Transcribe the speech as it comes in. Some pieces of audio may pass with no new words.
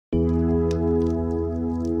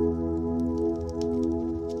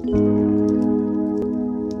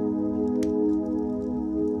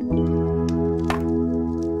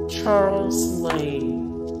Charles Lane,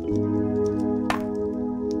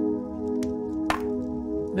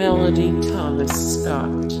 Melody Thomas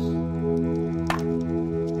Scott,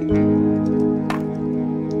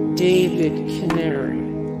 David Canary,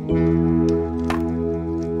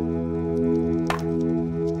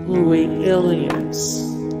 Louis Williams,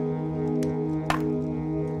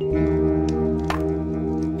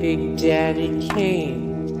 Big Daddy Kane,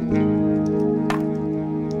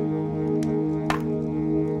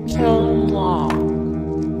 Kellen Long,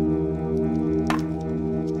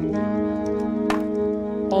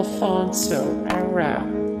 Alfonso Arau,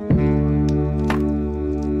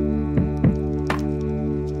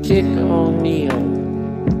 Dick O'Neill,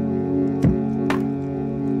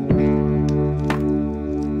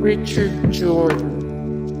 Richard Jordan,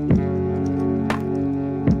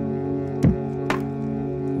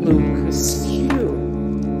 Lucas Q,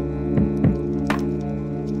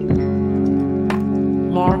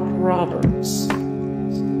 Mark Roberts,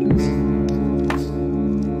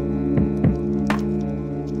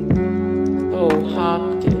 O.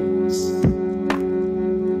 Hopkins,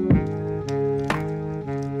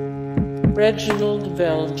 Reginald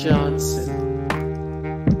Vell Johnson,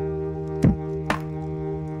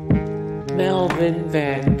 Melvin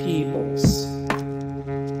Van Peebles,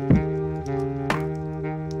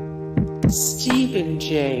 Stephen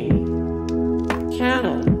J.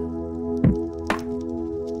 Cannell,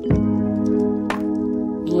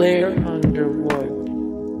 Blair Underwood,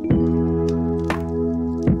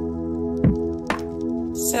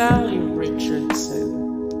 Sally Richardson,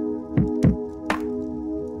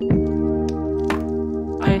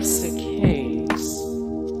 Isaac Hayes,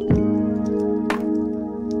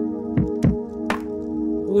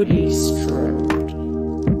 Woody Strode,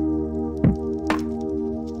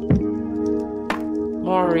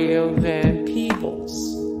 Mario Van Peebles,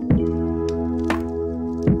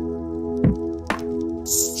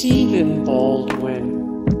 Stephen Baldwin,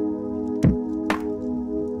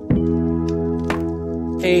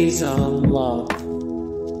 Faison Love,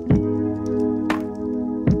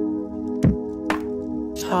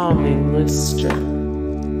 Tommy Lister,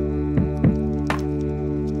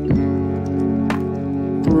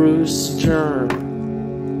 Bruce Dern,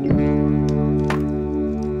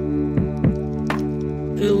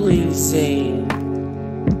 Billy Zane,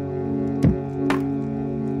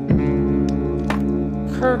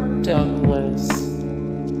 Kirk Douglas,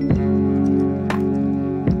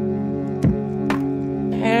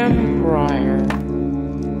 Pam Grier.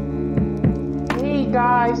 Hey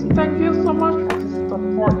guys, thank you so much for the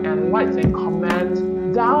support and likes and comments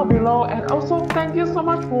down below, and also thank you so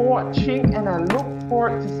much for watching, and I look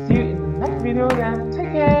forward to see you in the next video. Then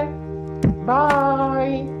take care, bye.